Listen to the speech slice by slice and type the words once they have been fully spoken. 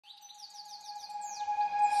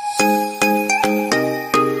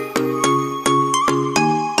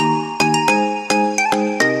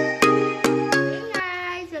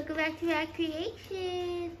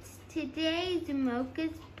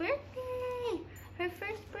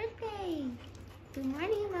Good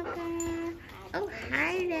morning, Mocha. Oh,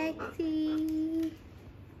 hi, Lexi.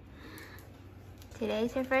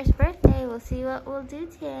 Today's her first birthday. We'll see what we'll do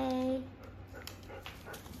today.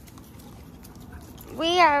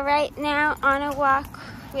 We are right now on a walk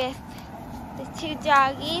with the two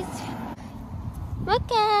doggies.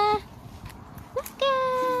 Mocha!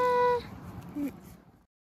 Mocha!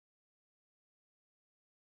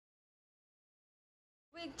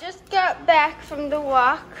 We just got back from the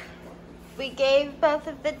walk. We gave both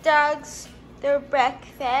of the dogs their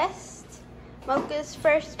breakfast. Mocha's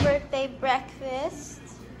first birthday breakfast.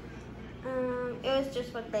 It was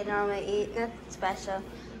just what they normally eat, nothing special.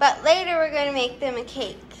 But later we're gonna make them a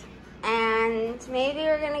cake. And maybe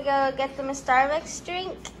we're gonna go get them a Starbucks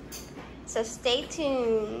drink. So stay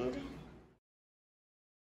tuned.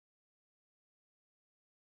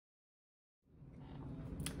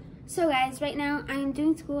 So guys, right now I'm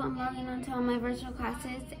doing school. I'm logging onto all my virtual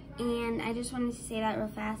classes, and I just wanted to say that real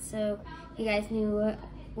fast so you guys knew what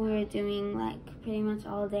we were doing like pretty much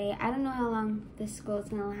all day. I don't know how long this school is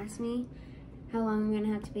gonna last me, how long I'm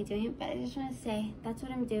gonna have to be doing it, but I just want to say that's what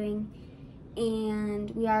I'm doing, and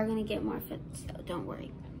we are gonna get more fit, so don't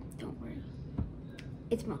worry, don't worry.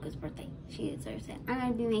 It's Mocha's birthday, she deserves it. I'm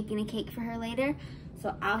gonna be making a cake for her later,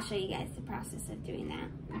 so I'll show you guys the process of doing that.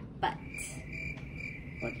 But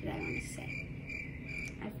what did I want to say?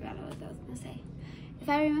 I forgot what I was gonna say. If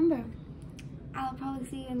I remember, I'll probably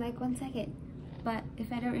see you in like 1 second. But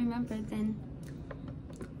if I don't remember, then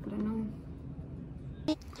I don't know.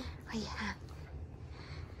 What do you have?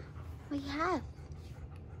 What do you have?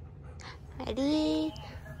 Ready?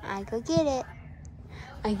 I go get it.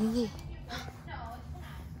 I go get it.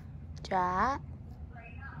 Drop.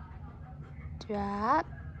 Drop.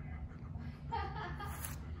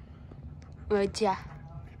 Mocha.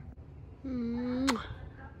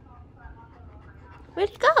 Where'd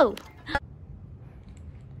it go?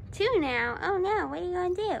 2 now. Oh no, what are you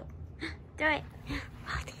gonna do? Throw it. Oh,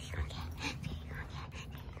 what are you gonna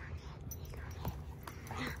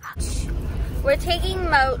get? We're taking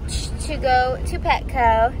Moch to go to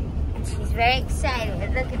Petco, and she's very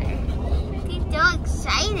excited. Look at her. She's so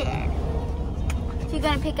excited. She's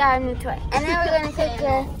gonna pick out a new toy. And then we're gonna take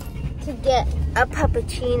her to get a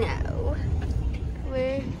puppuccino.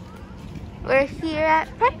 We're here at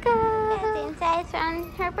Petco. The inside's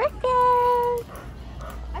on her birthday.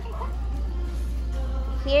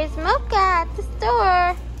 Here's Mocha at the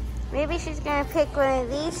store. Maybe she's gonna pick one of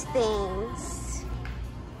these things.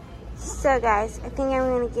 So guys, I think I'm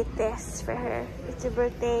gonna get this for her. It's a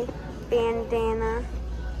birthday bandana.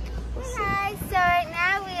 We'll see. Hi, so right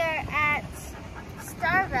now we are at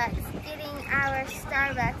Starbucks getting our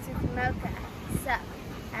Starbucks with Mocha. So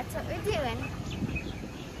that's what we're doing.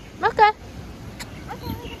 Mocha.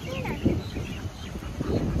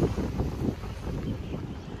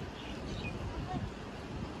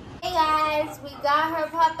 Hey guys, we got her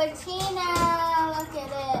puppuccino. Look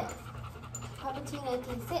at it. Puppuccino,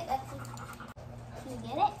 can you sit? Can you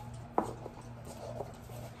get it?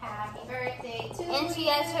 Happy birthday to you. And she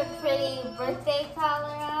has her pretty birthday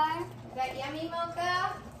collar on. Is that yummy, Mocha?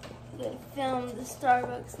 I'm gonna film the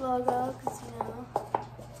Starbucks logo because you know.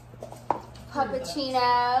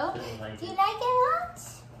 Puppuccino. Do you like it, Lunch?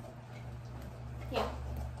 Here.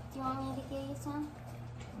 Do you want me to give you some?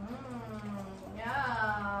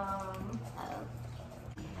 Yum. Oh.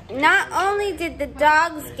 Not only did the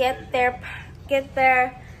dogs get their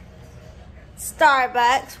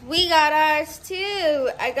Starbucks, we got ours too.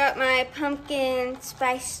 I got my pumpkin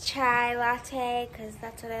spice chai latte because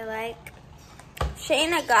that's what I like.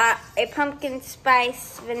 Shayna got a pumpkin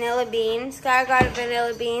spice vanilla bean. Sky got a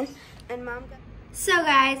vanilla bean. And Mom got... So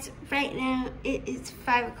guys, right now it is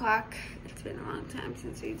 5 o'clock. It's been a long time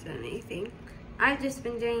since we've done anything. I've just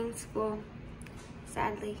been doing school.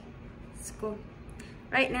 Sadly, school.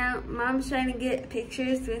 Right now, Mom's trying to get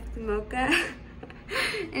pictures with Mocha.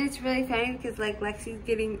 And it's really funny because like Lexi's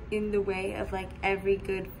getting in the way of like every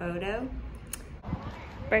good photo.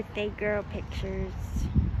 Birthday girl pictures.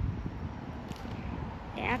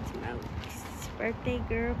 That's Mocha's birthday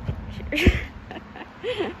girl picture.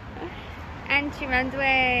 And she runs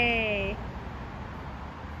away.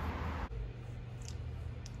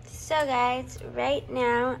 So guys, right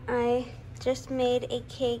now I just made a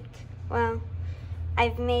cake. Well,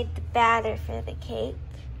 I've made the batter for the cake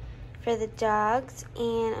for the dogs,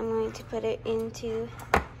 and I'm going to put it into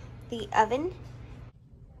the oven.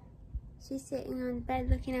 She's sitting on the bed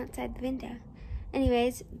looking outside the window.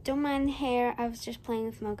 Anyways, don't mind the hair. I was just playing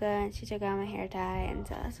with Mocha and she took out my hair tie, and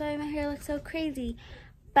so that's why my hair looks so crazy.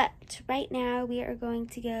 But right now we are going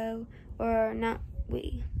to go, or not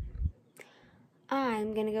we,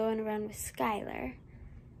 I'm gonna go and run with Skylar.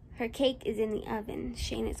 Her cake is in the oven.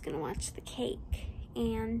 Shayna's gonna watch the cake.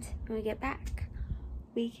 And when we get back,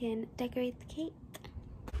 we can decorate the cake.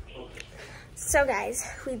 So guys,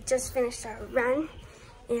 we just finished our run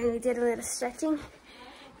and we did a little stretching.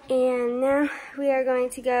 And now we are going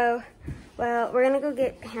to go, well, we're gonna go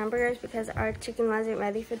get hamburgers because our chicken wasn't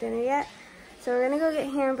ready for dinner yet. So we're gonna go get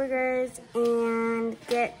hamburgers and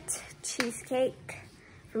get cheesecake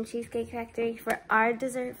from Cheesecake Factory for our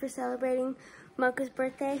dessert for celebrating Mocha's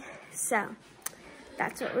birthday. So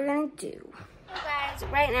that's what we're gonna do. So guys,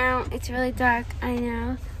 right now it's really dark, I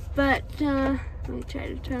know, but let me try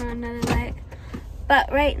to turn on another light. But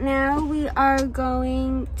right now we are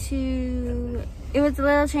going to, it was a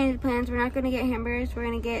little change of plans. We're not gonna get hamburgers, we're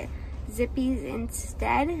gonna get Zippies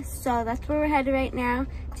instead. So that's where we're headed right now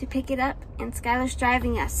to pick it up, and Skylar's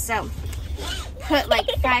driving us. So put like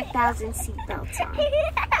 5,000 seatbelts on.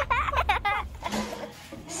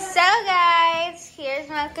 So guys, here's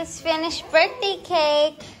Mocha's finished birthday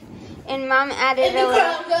cake, and Mom added a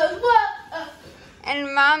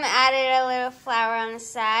little flower on the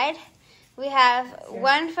side. We have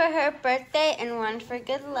one for her birthday and one for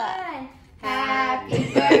good luck.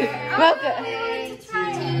 Happy birthday Mocha. to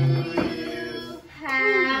you.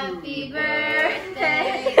 Happy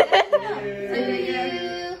birthday to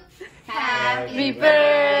you. Happy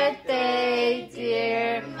birthday,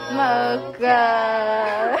 dear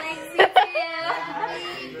Mocha.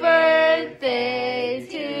 Happy birthday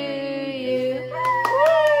to you.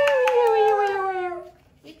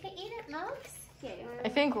 You can eat it, Mox. I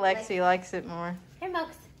think Lexi likes it more. Here,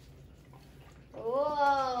 Mox.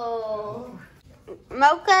 Whoa.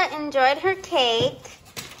 Mocha enjoyed her cake,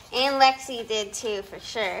 and Lexi did too, for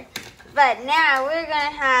sure. But now we're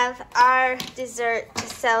gonna have our dessert to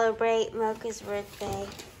celebrate Mocha's birthday.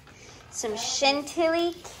 Some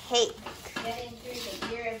chantilly cake. Getting through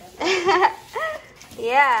the year of the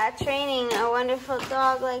Yeah, training a wonderful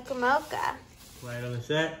dog like Mocha. Right on the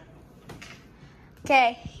set.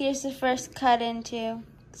 Okay, here's the first cut into.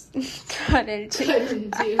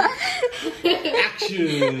 Action!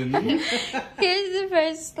 Here's the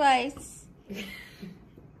first slice.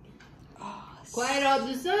 Quiet on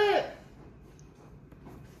dessert.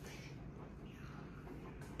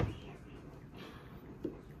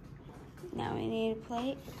 Now we need a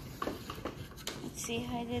plate. Let's see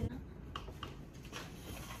how I did.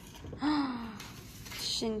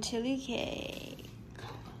 Chantilly cake.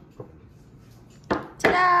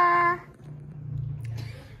 Ta-da!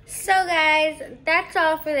 So guys, that's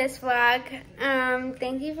all for this vlog.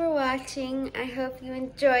 Thank you for watching. I hope you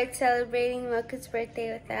enjoyed celebrating Mocha's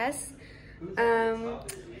birthday with us.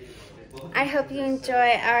 I hope you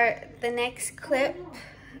enjoy the next clip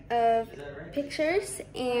of pictures,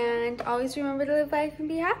 and always remember to live life and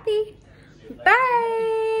be happy.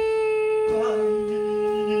 Bye!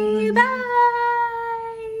 Bye!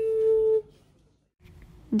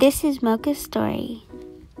 This is Mocha's story.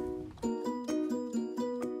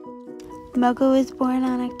 Mocha was born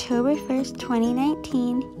on October 1st,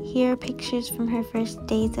 2019. Here are pictures from her first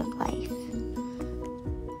days of life.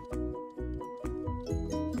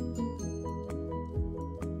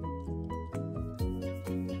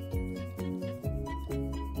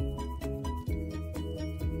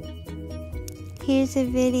 Here's a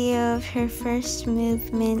video of her first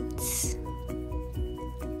movements.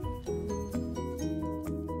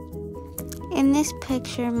 In this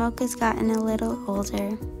picture, Mocha's gotten a little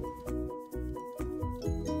older.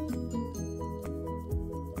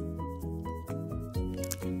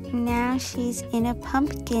 Now she's in a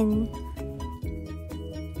pumpkin.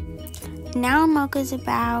 Now Mocha's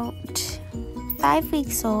about 5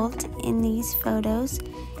 weeks old in these photos,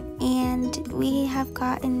 and we have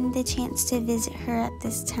gotten the chance to visit her at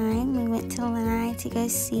this time. We went to Lanai to go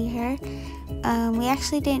see her. We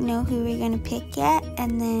actually didn't know who we were going to pick yet,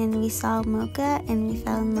 and then we saw Mocha and we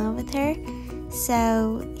fell in love with her.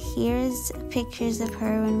 So here's pictures of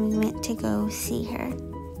her when we went to go see her.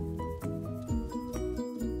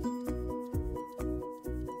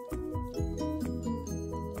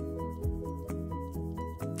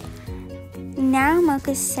 Now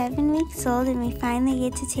Mocha's 7 weeks old, and we finally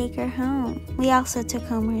get to take her home. We also took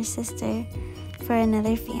home her sister for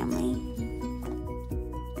another family.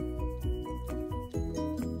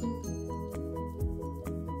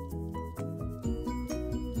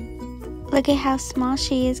 Look at how small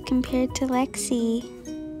she is compared to Lexi.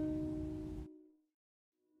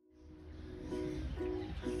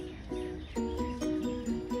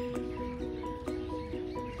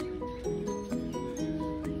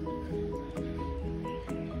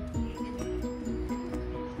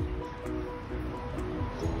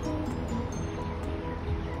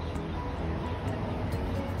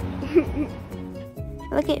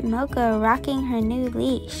 Look at Mocha rocking her new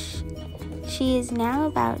leash. She is now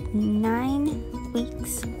about 9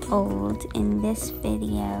 weeks old in this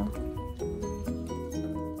video.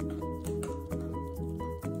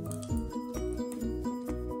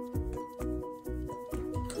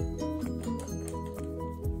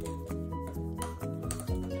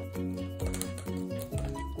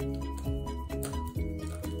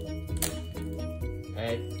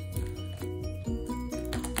 Hey.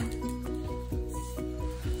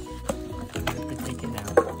 Take it now.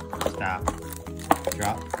 Stop.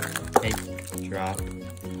 Drop. Hey. Drop.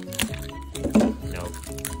 Nope.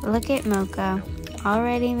 Look at Mocha,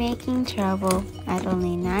 already making trouble at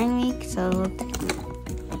only 9 weeks old.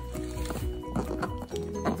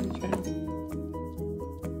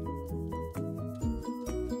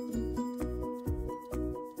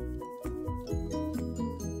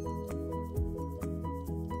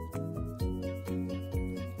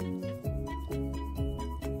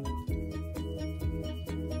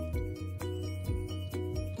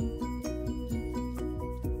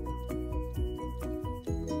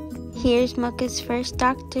 Here's Mocha's first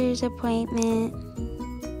doctor's appointment.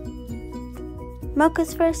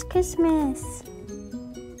 Mocha's first Christmas.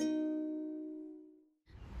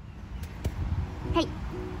 Hey,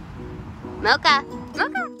 Mocha,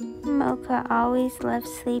 Mocha. Mocha always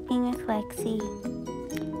loves sleeping with Lexi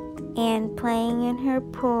and playing in her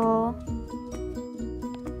pool.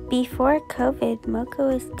 Before COVID, Mocha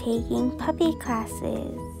was taking puppy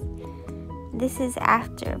classes. This is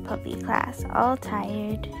after puppy class, all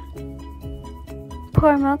tired.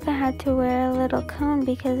 Poor Mocha had to wear a little cone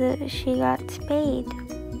because she got spayed.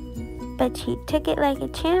 But she took it like a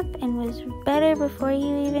champ and was better before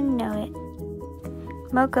you even know it.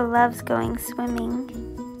 Mocha loves going swimming.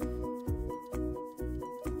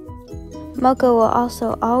 Mocha will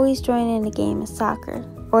also always join in a game of soccer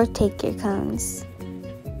or take your cones.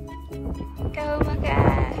 Go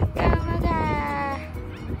Mocha! Go Mocha!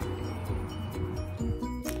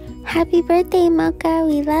 Happy birthday, Mocha!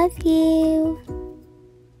 We love you!